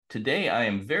Today, I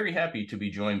am very happy to be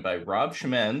joined by Rob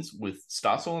Shemens with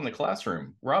Stossel in the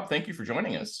Classroom. Rob, thank you for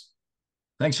joining us.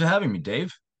 Thanks for having me,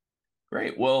 Dave.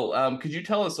 Great. Well, could you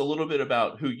tell us a little bit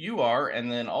about who you are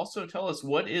and then also tell us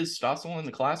what is Stossel in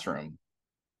the Classroom?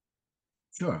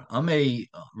 Sure. I'm a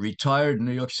retired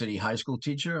New York City high school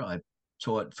teacher. I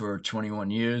taught for 21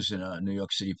 years in a New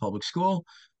York City public school,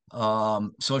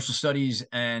 social studies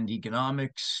and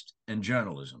economics and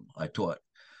journalism. I taught.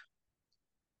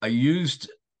 I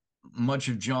used much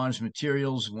of John's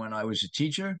materials when I was a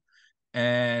teacher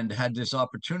and had this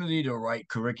opportunity to write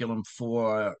curriculum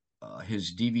for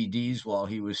his DVDs while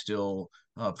he was still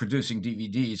producing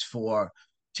DVDs for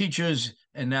teachers.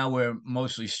 And now we're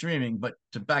mostly streaming. But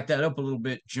to back that up a little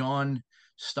bit, John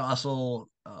Stossel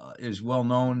is well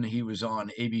known. He was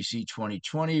on ABC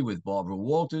 2020 with Barbara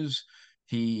Walters.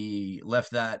 He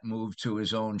left that, moved to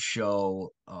his own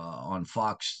show on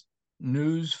Fox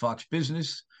News, Fox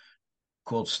Business,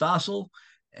 called Stossel.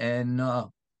 And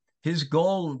his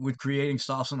goal with creating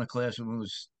Stossel in the classroom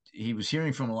was he was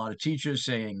hearing from a lot of teachers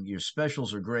saying, your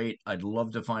specials are great. I'd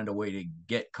love to find a way to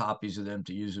get copies of them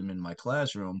to use them in my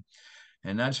classroom.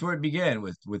 And that's where it began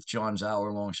with John's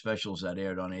hour-long specials that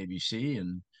aired on ABC,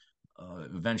 and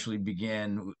eventually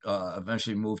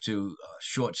moved to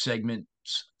short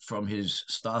segments from his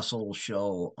Stossel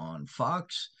show on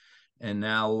Fox. And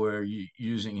now we're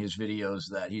using his videos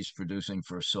that he's producing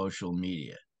for social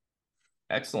media.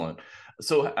 Excellent.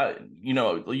 So,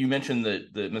 you mentioned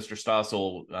that Mr.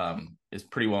 Stossel is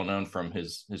pretty well known from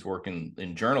his work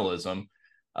in journalism.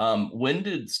 When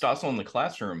did Stossel in the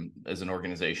Classroom as an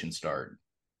organization start?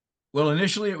 Well,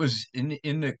 initially it was in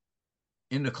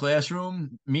the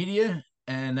classroom media,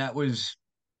 and that was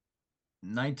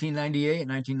 1998,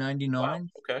 Wow. 1999.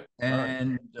 Okay. All right.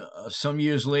 And some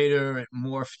years later, it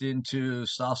morphed into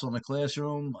Stossel in the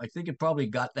Classroom. I think it probably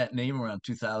got that name around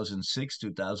 2006,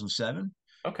 2007,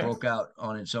 Okay. broke out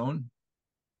on its own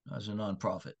as a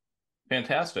nonprofit.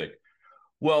 Fantastic.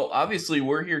 Well, obviously,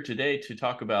 we're here today to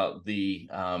talk about the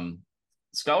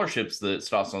scholarships that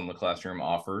Stossel in the Classroom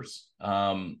offers.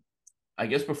 I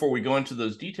guess before we go into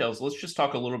those details, let's just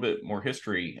talk a little bit more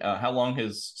history. How long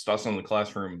has Stossel in the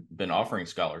Classroom been offering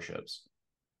scholarships?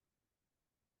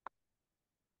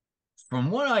 From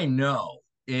what I know,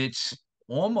 it's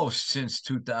almost since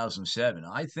 2007.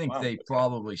 I think Wow. they Okay.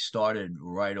 probably started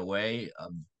right away.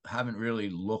 Haven't really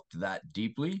looked that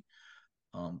deeply.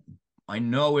 Um, I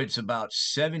know it's about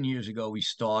 7 years ago we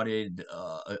started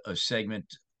a segment,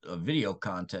 a video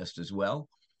contest as well.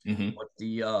 Hmm. But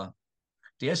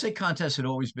the essay contest had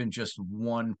always been just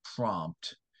one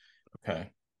prompt,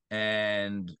 Okay.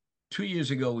 and 2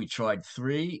 years ago we tried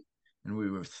three, and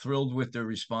we were thrilled with the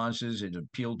responses. It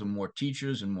appealed to more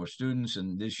teachers and more students,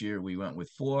 and this year we went with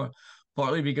four,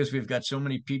 partly because we've got so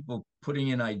many people putting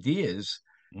in ideas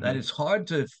that Hmm. it's hard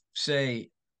to say,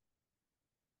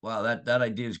 wow, that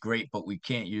idea is great, but we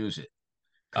can't use it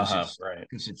because Uh-huh. it's Right.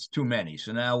 because it's too many.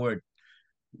 So now we're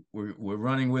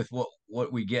running with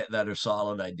what we get that are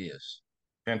solid ideas.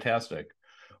 Fantastic.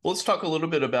 Well, let's talk a little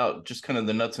bit about just kind of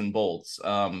the nuts and bolts.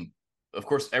 Of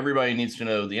course, everybody needs to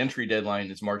know the entry deadline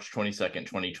is March 22nd,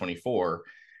 2024.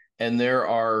 And there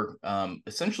are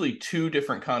essentially two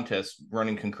different contests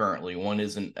running concurrently. One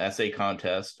is an essay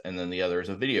contest, and then the other is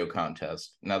a video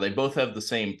contest. Now, they both have the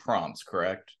same prompts,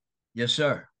 correct? Yes,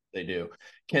 sir. They do.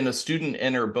 Can a student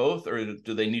enter both, or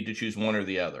do they need to choose one or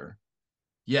the other?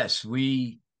 Yes,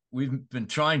 we've been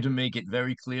trying to make it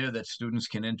very clear that students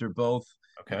can enter both.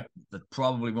 Okay. That's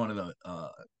probably one of the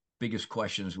biggest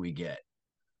questions we get.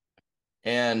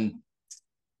 And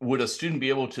would a student be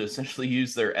able to essentially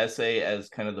use their essay as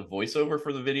kind of the voiceover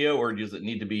for the video, or does it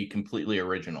need to be completely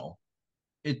original?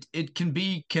 It can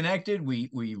be connected. We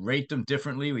rate them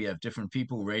differently. We have different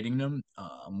people rating them.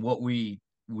 What we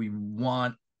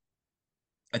want,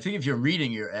 I think, if you're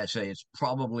reading your essay, it's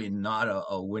probably not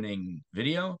a winning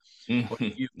video. But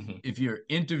if you're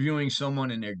interviewing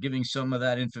someone and they're giving some of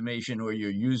that information, or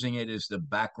you're using it as the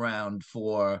background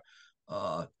for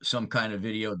some kind of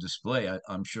video display,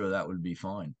 I'm sure that would be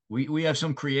fine. We have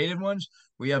some creative ones.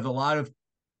 We have a lot of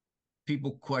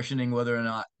people questioning whether or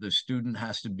not the student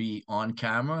has to be on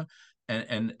camera,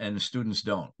 and the students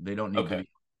don't. They don't need to Okay. be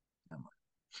on camera.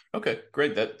 Okay,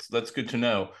 great. That's good to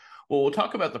know. Well, we'll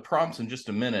talk about the prompts in just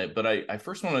a minute, but I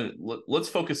first want to let's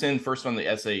focus in first on the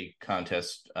essay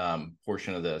contest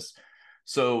portion of this.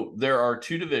 So there are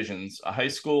two divisions, a high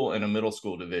school and a middle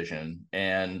school division.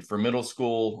 And for middle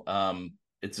school,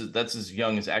 that's as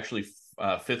young as actually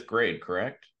fifth grade,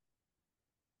 correct?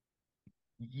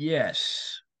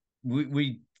 Yes,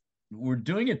 we we're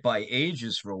doing it by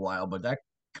ages for a while, but that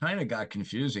kind of got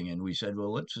confusing, and we said,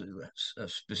 well, let's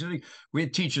specific. We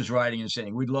had teachers writing and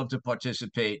saying we'd love to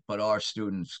participate, but our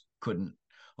students couldn't,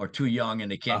 are too young,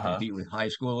 and they can't Uh-huh. compete with high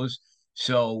schoolers.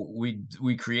 So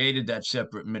we created that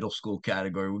separate middle school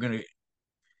category. We're going to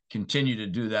continue to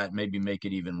do that, maybe make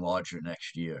it even larger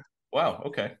next year. Wow.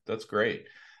 Okay. That's great.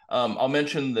 I'll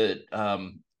mention that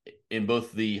in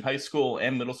both the high school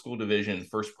and middle school division,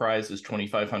 first prize is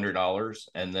 $2,500.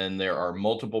 And then there are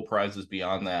multiple prizes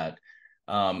beyond that.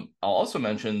 I'll also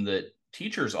mention that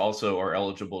teachers also are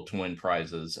eligible to win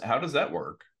prizes. How does that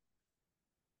work?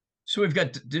 So we've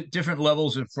got different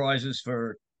levels of prizes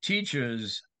for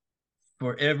teachers.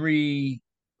 For every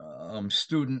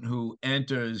student who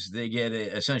enters, they get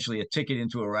essentially a ticket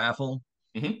into a raffle.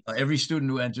 Hmm. Every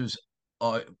student who enters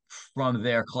from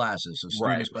their classes. So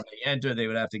Right. students, when they enter, they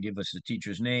would have to give us the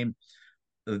teacher's name.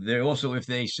 They also, if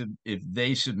they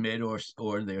submit,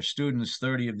 or their students,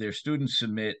 30 of their students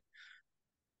submit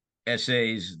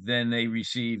essays, then they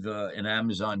receive an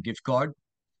Amazon gift card,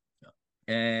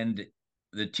 and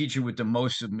the teacher with the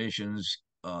most submissions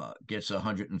gets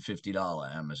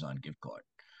 $150 Amazon gift card.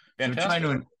 So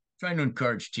Fantastic. trying to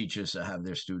encourage teachers to have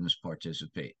their students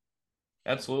participate.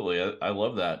 Absolutely. I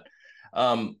love that.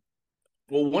 Um,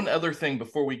 well, one other thing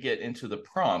before we get into the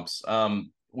prompts,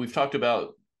 we've talked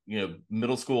about,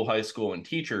 middle school, high school, and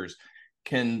teachers.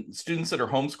 Can students that are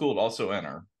homeschooled also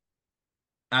enter?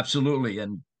 Absolutely,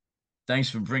 and thanks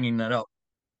for bringing that up.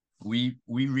 We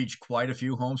reach quite a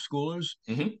few homeschoolers,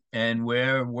 Hmm. and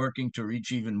we're working to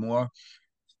reach even more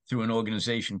through an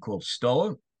organization called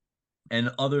Stoa and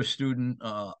other student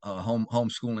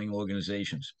homeschooling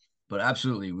organizations. But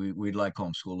absolutely, we'd like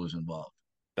homeschoolers involved.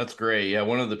 That's great. Yeah,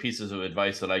 one of the pieces of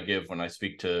advice that I give when I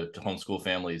speak to homeschool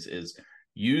families is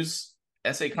use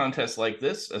essay contests like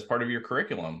this as part of your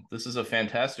curriculum. This is a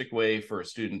fantastic way for a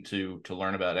student to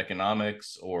learn about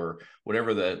economics or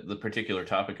whatever the particular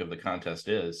topic of the contest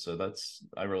is. So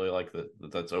I really like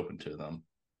that's open to them.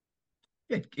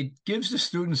 It gives the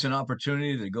students an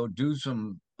opportunity to go do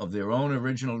some of their own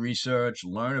original research,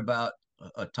 learn about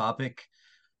a topic.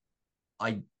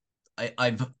 I,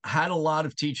 I've had a lot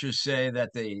of teachers say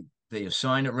that they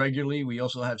assign it regularly. We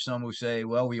also have some who say,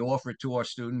 well, we offer it to our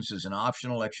students as an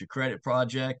optional extra credit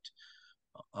project.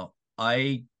 Uh,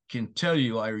 I can tell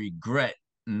you, I regret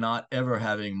not ever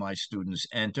having my students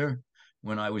enter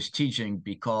when I was teaching,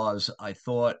 because I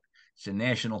thought it's a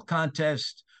national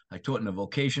contest. I taught in a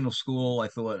vocational school. I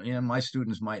thought, yeah, my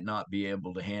students might not be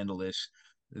able to handle this.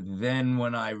 Then,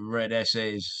 when I read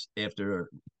essays after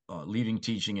leaving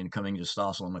teaching and coming to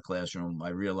Stossel in the classroom, I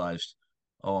realized,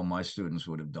 oh, my students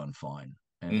would have done fine.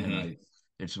 And Hmm.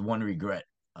 it's one regret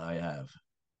I have.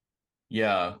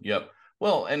 Yeah, yep.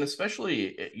 Well, and especially,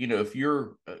 if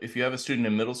you have a student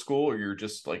in middle school or you're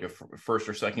just like a first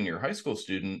or second year high school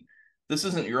student, this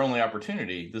isn't your only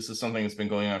opportunity. This is something that's been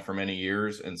going on for many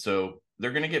years, and so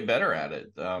they're going to get better at it.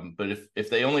 But if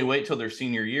they only wait till their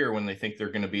senior year when they think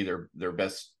they're going to be their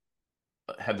best,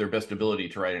 have their best ability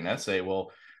to write an essay,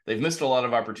 well, they've missed a lot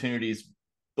of opportunities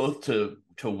both to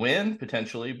win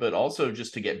potentially, but also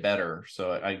just to get better.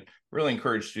 So I really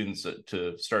encourage students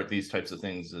to start these types of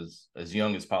things as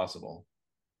young as possible.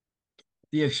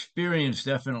 The experience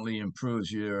definitely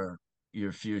improves your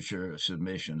future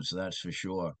submissions. That's for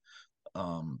sure.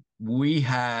 We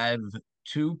have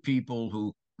two people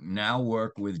who now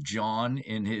work with John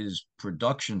in his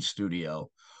production studio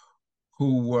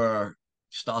who were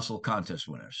Stossel contest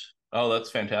winners. Oh,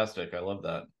 that's fantastic. I love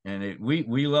that. And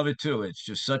we love it too. It's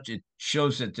just such, it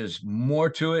shows that there's more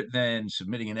to it than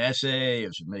submitting an essay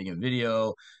or submitting a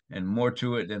video, and more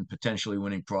to it than potentially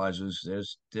winning prizes.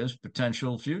 There's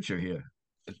potential future here.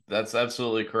 That's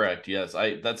absolutely correct. Yes,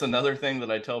 I that's another thing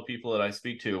that I tell people that I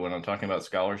speak to when I'm talking about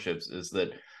scholarships is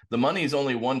that the money is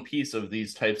only one piece of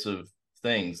these types of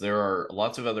things. There are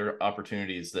lots of other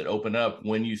opportunities that open up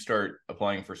when you start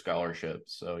applying for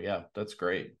scholarships. So yeah, that's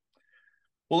great.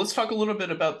 Well, let's talk a little bit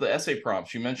about the essay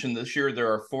prompts. You mentioned this year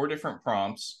there are four different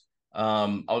prompts.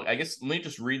 I guess let me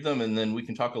just read them and then we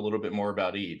can talk a little bit more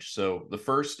about each. So the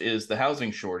first is the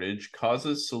housing shortage,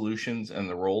 causes, solutions, and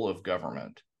the role of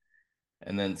government.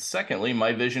 And then secondly,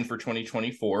 my vision for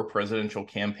 2024, presidential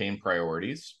campaign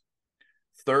priorities.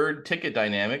 Third, ticket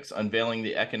dynamics, unveiling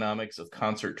the economics of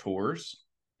concert tours.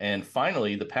 And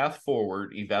finally, the path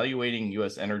forward, evaluating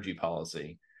U.S. energy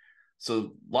policy.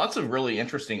 So lots of really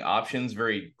interesting options,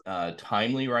 very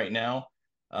timely right now.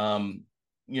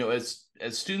 As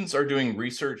students are doing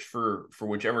research for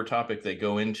whichever topic they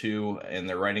go into and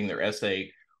they're writing their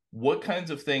essay, what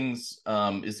kinds of things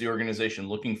is the organization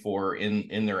looking for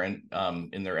in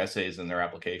their essays and their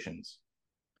applications?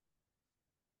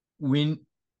 We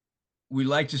we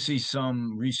like to see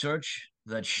some research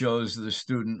that shows the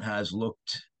student has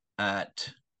looked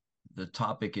at the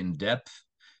topic in depth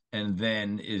and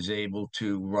then is able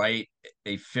to write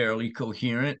a fairly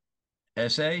coherent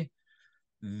essay.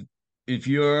 If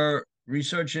you're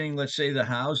researching, let's say, the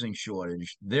housing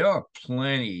shortage, there are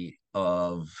plenty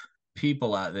of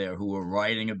people out there who are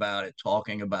writing about it,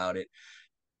 talking about it,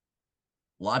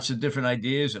 lots of different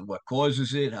ideas and what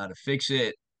causes it, how to fix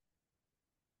it.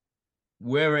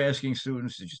 We're asking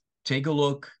students to just take a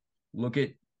look at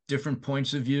different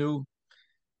points of view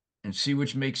and see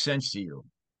which makes sense to you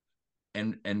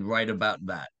and write about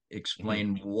that. Hmm.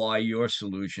 Explain why your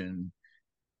solution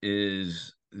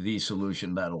is the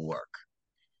solution that'll work.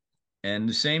 And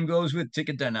the same goes with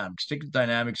ticket dynamics. Ticket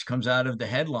dynamics comes out of the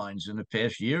headlines in the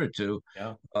past year or two,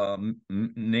 Yeah.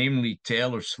 namely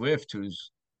Taylor Swift,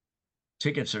 whose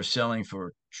tickets are selling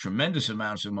for tremendous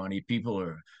amounts of money. People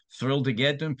are thrilled to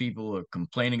get them. People are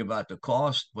complaining about the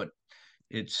cost, but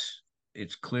it's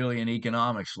it's clearly an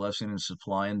economics lesson in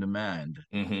supply and demand.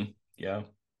 Yeah.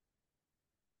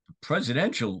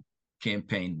 Presidential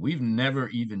campaign, we've never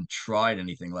even tried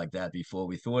anything like that before.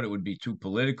 We thought it would be too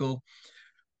political,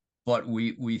 but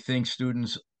we think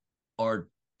students are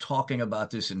talking about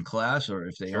this in class, or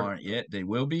if they Sure. aren't yet, they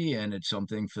will be, and it's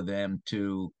something for them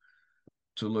to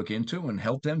look into and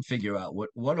help them figure out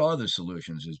what are the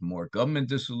solutions. Is more government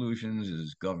the solutions?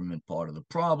 Is government part of the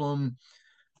problem?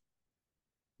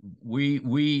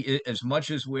 We as much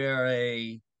as we're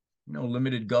a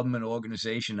limited government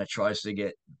organization that tries to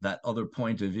get that other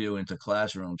point of view into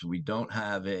classrooms, we don't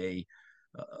have a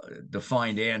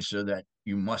defined answer that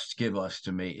you must give us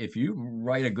to me. If you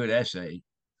write a good essay,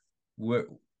 we're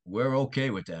we're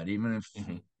okay with that, even if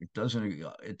Hmm. it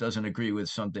doesn't agree with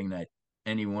something that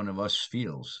any one of us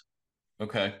feels.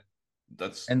 Okay.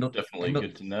 That's And the definitely and the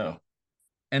good to know.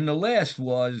 and the last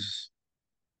was,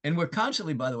 and we're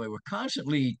constantly, by the way, we're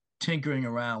constantly tinkering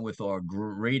around with our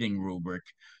rating rubric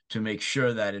to make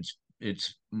sure that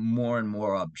it's more and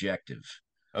more objective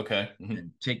Okay. Hmm.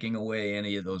 and taking away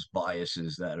any of those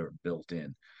biases that are built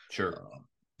in. Sure. Uh,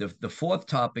 the fourth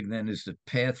topic then is the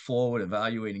path forward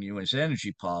evaluating U.S.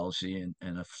 energy policy.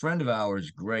 And a friend of ours,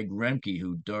 Greg Remke,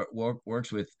 who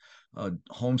works with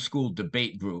homeschool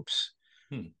debate groups,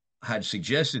 Hmm. had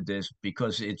suggested this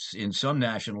because it's in some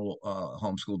national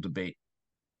homeschool debate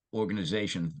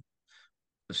organizations.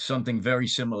 Something very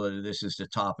similar to this is the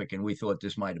topic, and we thought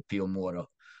this might appeal more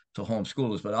to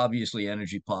homeschoolers. But obviously,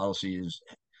 energy policy is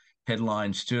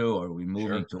headlines too. Are we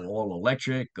moving Sure. to all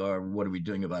electric, or what are we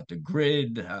doing about the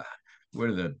grid? Where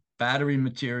do the battery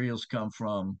materials come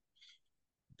from?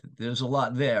 There's a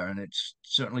lot there, and it's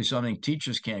certainly something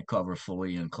teachers can't cover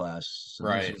fully in class. So this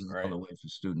Right. is Right. another way for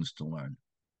students to learn.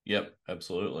 Yep.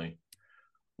 Absolutely.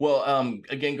 Well,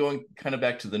 again, going kind of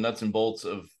back to the nuts and bolts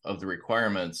of the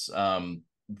requirements,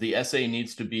 the essay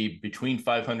needs to be between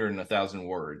 500 and 1,000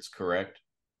 words, correct?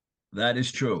 That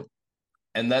is true.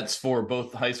 And that's for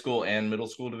both high school and middle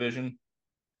school division.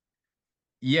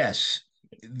 Yes,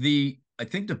 the I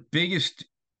think the biggest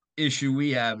issue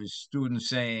we have is students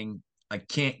saying, "I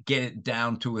can't get it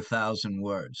down to 1,000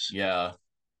 words." Yeah.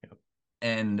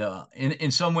 And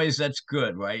in some ways that's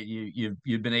good, right?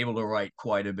 You've been able to write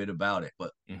quite a bit about it,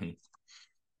 but Hmm.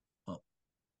 uh,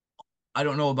 I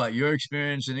don't know about your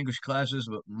experience in English classes,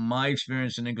 but my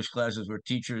experience in English classes where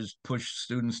teachers push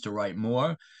students to write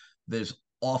more, there's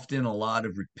often a lot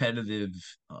of repetitive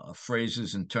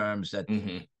phrases and terms that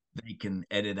Hmm. they can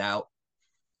edit out.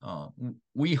 Uh,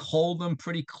 we hold them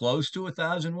pretty close to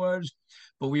 1,000 words,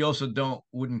 but we also don't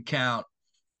wouldn't count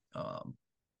um,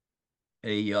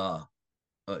 a,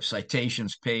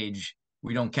 citations page.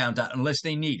 We don't count that unless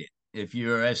they need it. If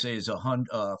your essay is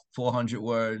 400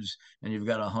 words and you've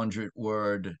got 100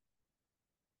 word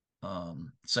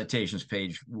citations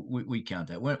page, we count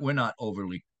that. We're not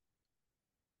overly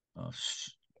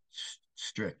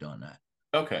strict on that.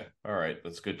 Okay. All right.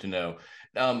 That's good to know.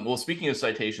 Well, speaking of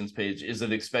citations page, is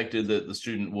it expected that the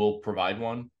student will provide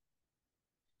one?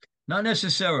 Not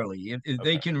necessarily. If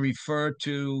they Okay. can refer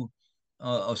to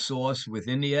a source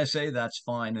within the essay, that's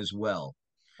fine as well.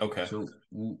 Okay. So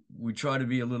we try to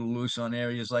be a little loose on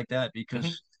areas like that Hmm.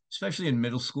 because, especially in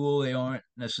middle school, they aren't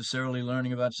necessarily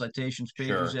learning about citations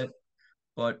pages Sure. yet.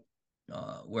 But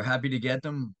we're happy to get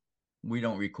them. We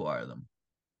don't require them,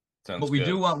 but Sounds we do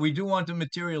good. want we do want the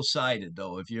material cited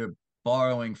though. If you're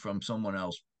borrowing from someone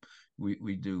else,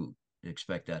 we do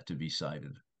expect that to be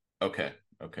cited. Okay.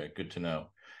 Okay. Good to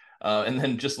know. And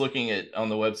then just looking at on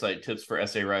the website tips for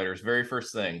essay writers, very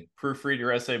first thing, proofread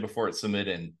your essay before it's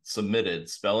submitted,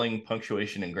 spelling,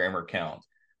 punctuation, and grammar count.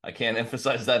 I can't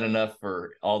emphasize that enough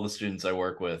for all the students I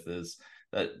work with is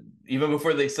that even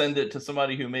before they send it to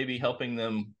somebody who may be helping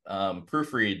them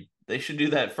proofread, they should do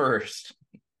that first.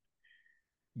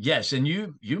 Yes, and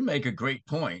you make a great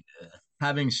point.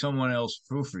 Having someone else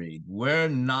proofread. We're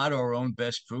not our own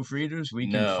best proofreaders. We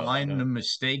can No, find the no,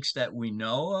 mistakes that we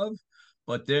know of,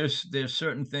 but there's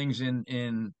certain things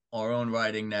in our own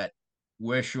writing that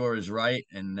we're sure is right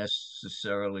and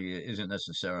necessarily isn't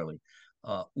necessarily.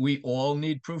 We all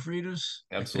need proofreaders.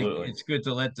 I think absolutely. it's good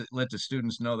to let the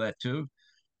students know that too.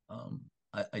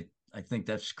 I think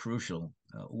that's crucial.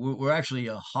 We're actually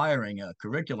hiring a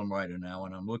curriculum writer now,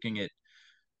 and I'm looking at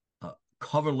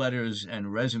cover letters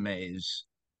and resumes,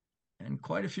 and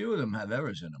quite a few of them have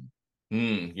errors in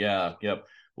them. Yeah, yep.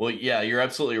 Well, yeah, you're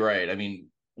absolutely right. I mean,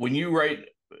 when you write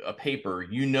a paper,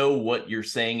 you know what you're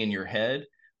saying in your head,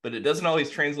 but it doesn't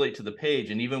always translate to the page.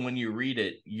 And even when you read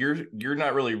it, you're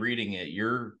not really reading it.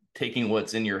 You're taking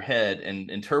what's in your head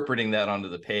and interpreting that onto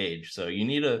the page. So you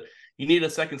need a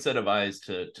second set of eyes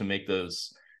to make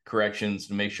those corrections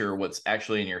to make sure what's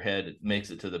actually in your head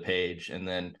makes it to the page. And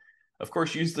then, of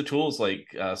course, use the tools like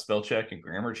spell check and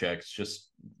grammar checks, just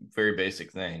very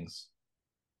basic things.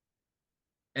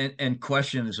 And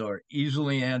questions are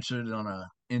easily answered on a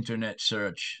internet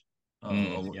search.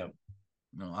 Yep.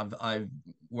 I've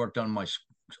worked on my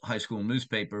high school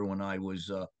newspaper when I was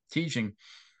teaching,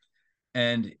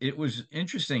 and it was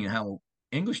interesting how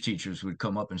English teachers would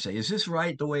come up and say, "Is this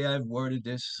right the way I've worded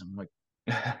this?" I'm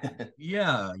like,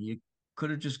 "Yeah, you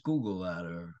could have just Googled that,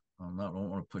 or I don't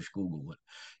want to push Google, but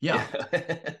yeah,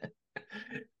 Yeah.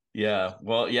 Yeah.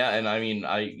 Well, yeah, and I mean,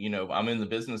 I'm in the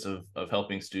business of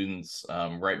helping students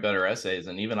write better essays,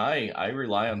 and even I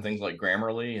rely on things like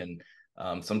Grammarly,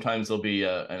 and sometimes there'll be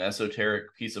an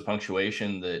esoteric piece of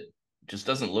punctuation that just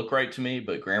doesn't look right to me,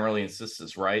 but Grammarly insists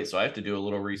it's right, so I have to do a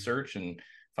little research and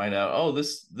find out, oh,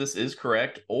 this is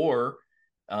correct, or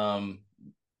um,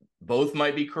 both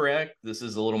might be correct. This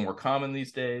is a little more common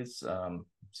these days.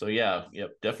 So yeah, yep,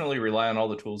 definitely rely on all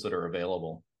the tools that are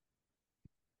available.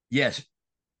 yes."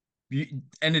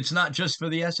 And it's not just for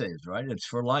the essays, right? It's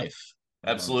for life.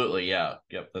 Uh, Absolutely, yeah,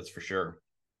 yep, that's for sure.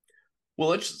 Well,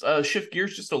 let's shift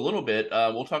gears just a little bit.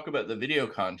 We'll talk about the video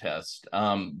contest.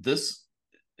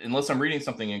 Unless I'm reading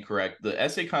something incorrect, the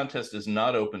essay contest is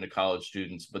not open to college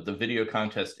students, but the video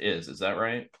contest is. Is that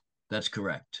right? that's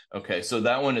correct. Okay, so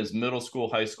that one is middle school,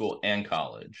 high school, and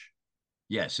college.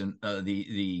 Yes, and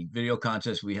the video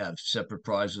contest we have separate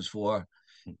prizes for,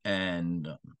 and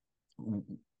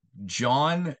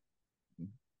John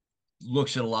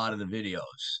looks at a lot of the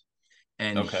videos,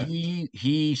 and Okay.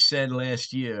 he said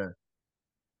last year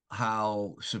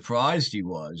how surprised he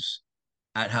was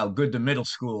at how good the middle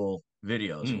school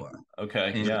videos Hmm. were.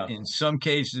 Okay. Yeah. In some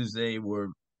cases, they were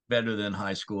better than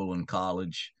high school and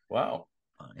college, Wow.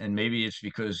 and maybe it's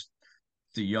because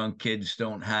the young kids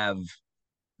don't have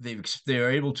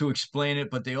they're able to explain it,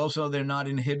 but they're not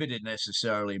inhibited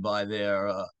necessarily by their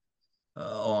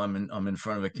oh, I'm in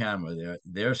front of a camera.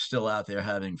 They're still out there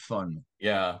having fun,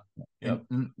 Yeah. Yep.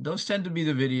 and those tend to be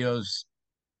the videos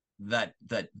that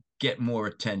get more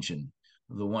attention,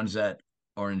 the ones that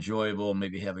are enjoyable,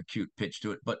 maybe have a cute pitch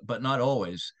to it, but not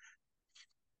always.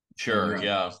 And Sure.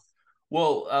 Yeah.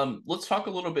 Well, let's talk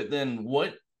a little bit then.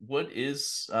 What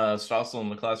is Stossel in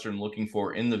the classroom looking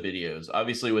for in the videos?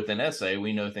 Obviously, with an essay,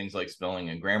 we know things like spelling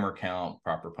and grammar count,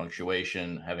 proper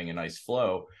punctuation, having a nice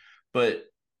flow. But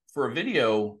for a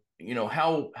video,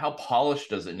 how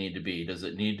polished does it need to be? Does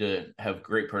it need to have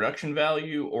great production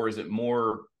value, or is it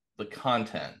more the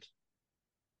content?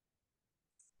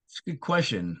 it's a good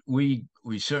question. We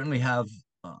certainly have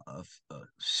a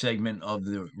segment of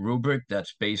the rubric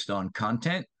that's based on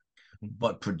content,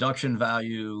 but production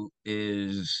value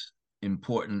is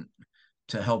important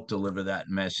to help deliver that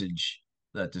message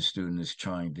that the student is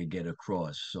trying to get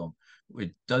across. So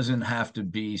it doesn't have to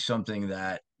be something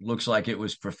that looks like it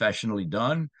was professionally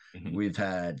done. Mhm. We've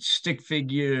had stick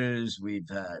figures, we've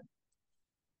had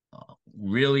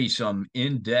really some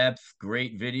in-depth,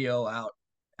 great video out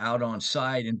on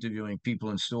site interviewing people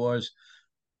in stores.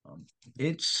 Um,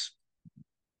 it's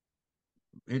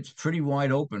it's pretty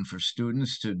wide open for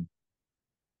students to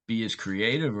be as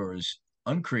creative or as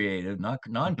uncreative, not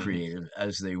non-creative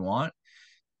as they want.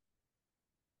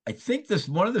 I think this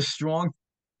one of the strong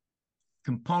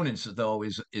components though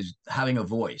is having a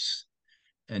voice,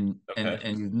 Okay.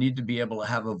 and you need to be able to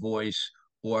have a voice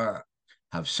or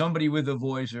have somebody with a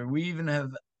voice, or we even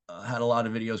have had a lot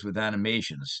of videos with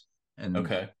animations and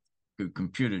Okay.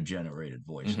 computer generated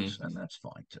voices, Hmm. and that's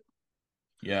fine too.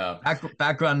 Yeah.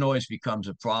 Background noise becomes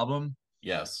a problem,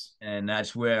 Yes. and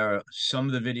that's where some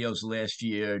of the videos last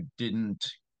year didn't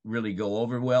really go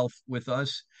over well with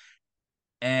us.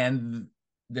 And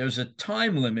there's a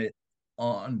time limit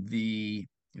on the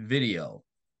video.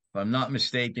 If I'm not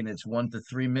mistaken, it's 1 to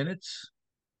 3 minutes.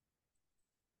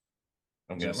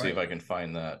 I'm Is going that to see if right? I can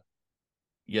find that.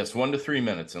 Yes, 1 to 3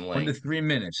 minutes in 1 to length. 3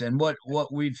 minutes. And what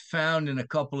we've found in a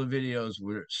couple of videos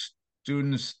where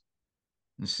students,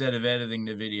 instead of editing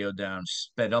the video down,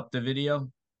 sped up the video.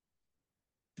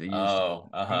 They used a Oh,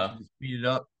 feature uh-huh. to speed it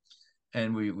up.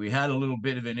 And we had a little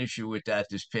bit of an issue with that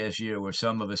this past year where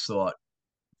some of us thought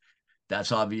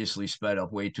that's obviously sped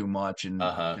up way too much. And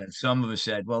Uh-huh. then some of us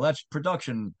said, well, that's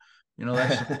production.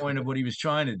 That's the point of what he was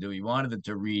trying to do. He wanted it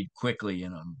to read quickly.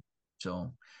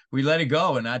 So we let it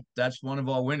go, and that's one of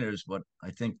our winners. But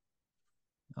I think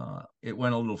it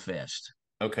went a little fast.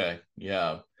 Okay,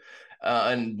 yeah.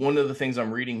 And one of the things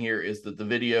I'm reading here is that the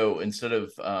video, instead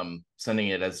of sending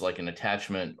it as like an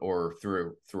attachment or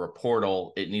through a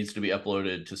portal, it needs to be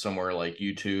uploaded to somewhere like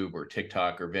YouTube or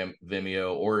TikTok or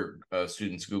Vimeo or a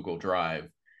student's Google Drive,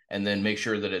 and then make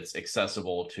sure that it's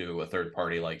accessible to a third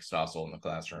party like Stossel in the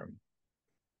classroom.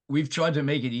 We've tried to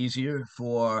make it easier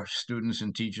for students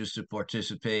and teachers to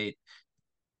participate.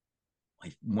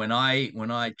 When I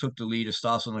took the lead of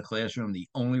Stossel in the classroom, the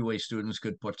only way students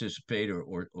could participate,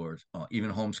 or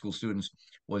even homeschool students,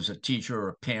 was a teacher or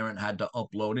a parent had to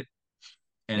upload it,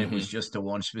 and it was Hmm. just to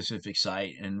one specific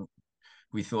site. And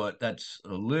we thought that's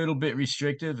a little bit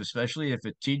restrictive, especially if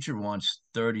a teacher wants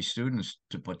 30 students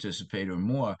to participate or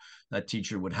more. That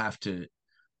teacher would have to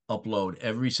upload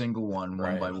every single one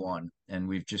by Right. one. And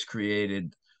we've just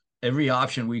created every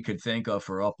option we could think of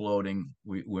for uploading,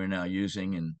 we're now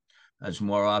using. And as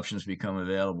more options become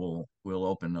available, we'll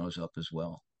open those up as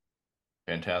well.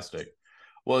 Fantastic.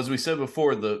 Well, as we said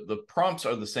before, the prompts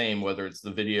are the same whether it's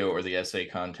the video or the essay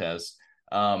contest,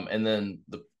 and then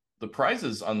the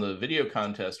prizes on the video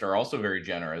contest are also very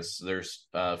generous. There's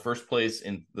first place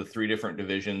in the three different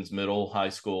divisions: middle, high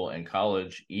school, and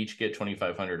college. Each get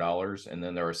 $2,500, and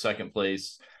then there are second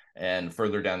place and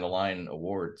further down the line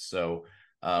awards. So.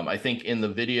 I think in the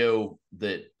video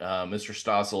that Mr.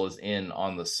 Stossel is in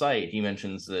on the site, he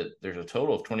mentions that there's a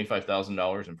total of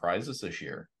 $25,000 in prizes this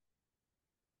year.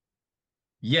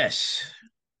 Yes.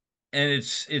 And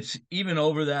it's even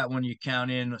over that when you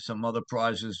count in some other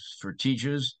prizes for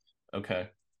teachers. Okay.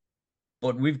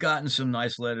 But we've gotten some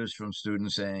nice letters from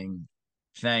students saying,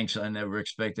 "Thanks, I never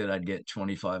expected I'd get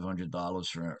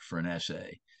 $2,500 for an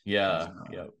essay." And Yeah.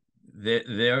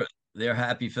 Yeah. they're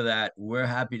happy for that. We're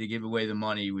happy to give away the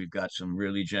money. We've got some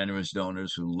really generous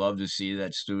donors who love to see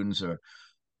that students are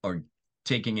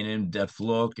taking an in-depth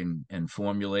look and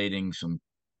formulating some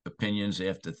opinions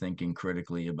after thinking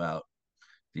critically about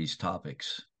these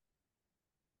topics.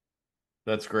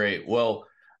 That's great. Well,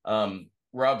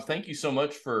 Rob, thank you so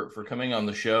much for coming on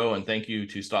the show, and thank you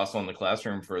to Stossel in the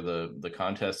Classroom for the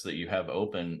contest that you have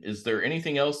open. Is there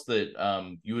anything else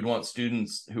that you would want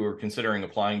students who are considering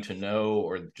applying to know,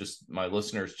 or just my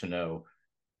listeners to know?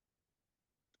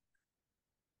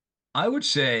 I would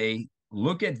say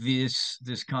look at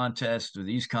this contest or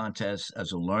these contests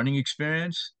as a learning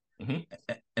experience, Hmm.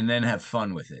 and then have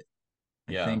fun with it.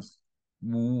 I Yeah. think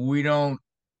we don't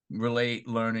relate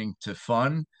learning to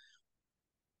fun,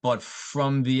 but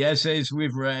from the essays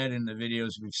we've read and the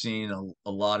videos we've seen,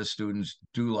 a lot of students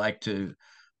do like to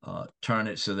turn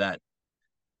it so that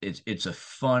it's a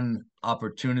fun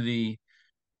opportunity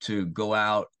to go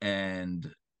out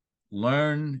and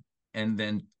learn, and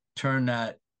then turn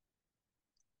that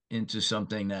into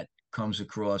something that comes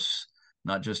across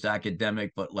not just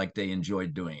academic, but like they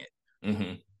enjoyed doing it. Hmm.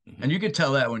 Hmm. And you can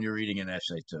tell that when you're reading an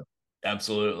essay too.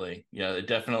 Absolutely. Yeah, it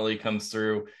definitely comes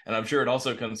through, and I'm sure it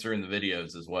also comes through in the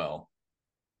videos as well.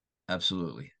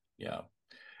 Absolutely. Yeah.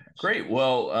 Great. Absolutely.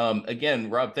 Well, again,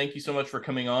 Rob, thank you so much for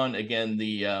coming on. Again,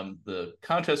 the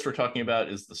contest we're talking about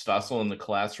is the Stossel in the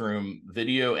Classroom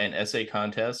video and essay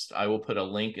contest. I will put a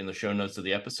link in the show notes of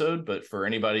the episode, but for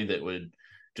anybody that would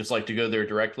just like to go there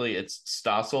directly, it's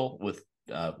Stossel with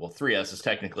well, three S's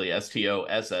technically,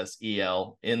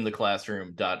 Stossel in the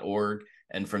classroom.org.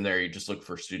 And from there, you just look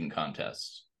for student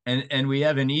contests. And we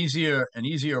have an easier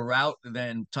route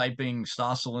than typing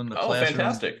Stossel in the Oh,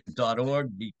 fantastic.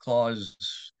 classroom.org,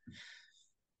 because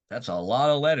that's a lot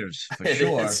of letters for It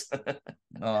sure. is.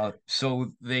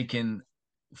 So they can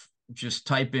just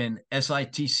type in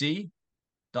SITC.org,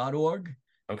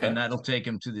 and Okay. that'll take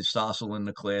them to the Stossel in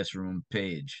the classroom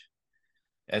page.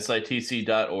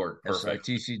 SITC.org. Perfect.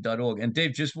 SITC.org. And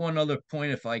Dave, just one other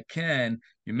point, if I can.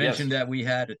 You mentioned Yes. that we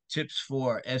had tips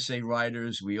for essay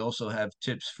writers. We also have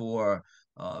tips for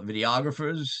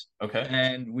videographers. Okay.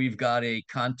 And we've got a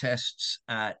contests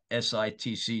at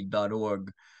SITC.org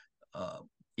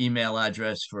email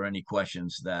address for any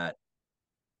questions that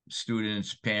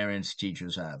students, parents,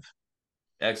 teachers have.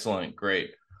 Excellent.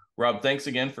 Great. Rob, thanks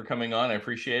again for coming on. I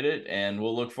appreciate it. And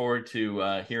we'll look forward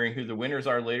to hearing who the winners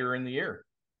are later in the year.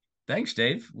 Thanks,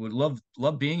 Dave. Would love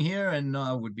being here, and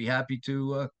would be happy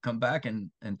to come back and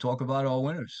talk about our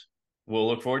winners. We'll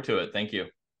look forward to it. Thank you.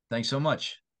 Thanks so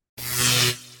much.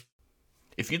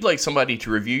 If you'd like somebody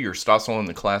to review your Stossel in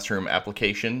the Classroom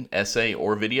application, essay,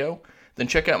 or video, then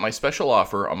check out my special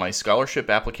offer on my scholarship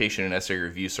application and essay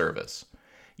review service.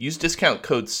 Use discount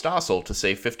code Stossel to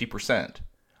save 50%.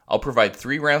 I'll provide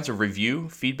 3 rounds of review,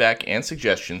 feedback, and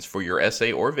suggestions for your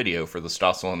essay or video for the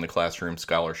Stossel in the Classroom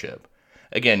scholarship.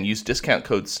 Again, use discount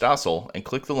code Stossel and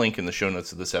click the link in the show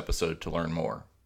notes of this episode to learn more.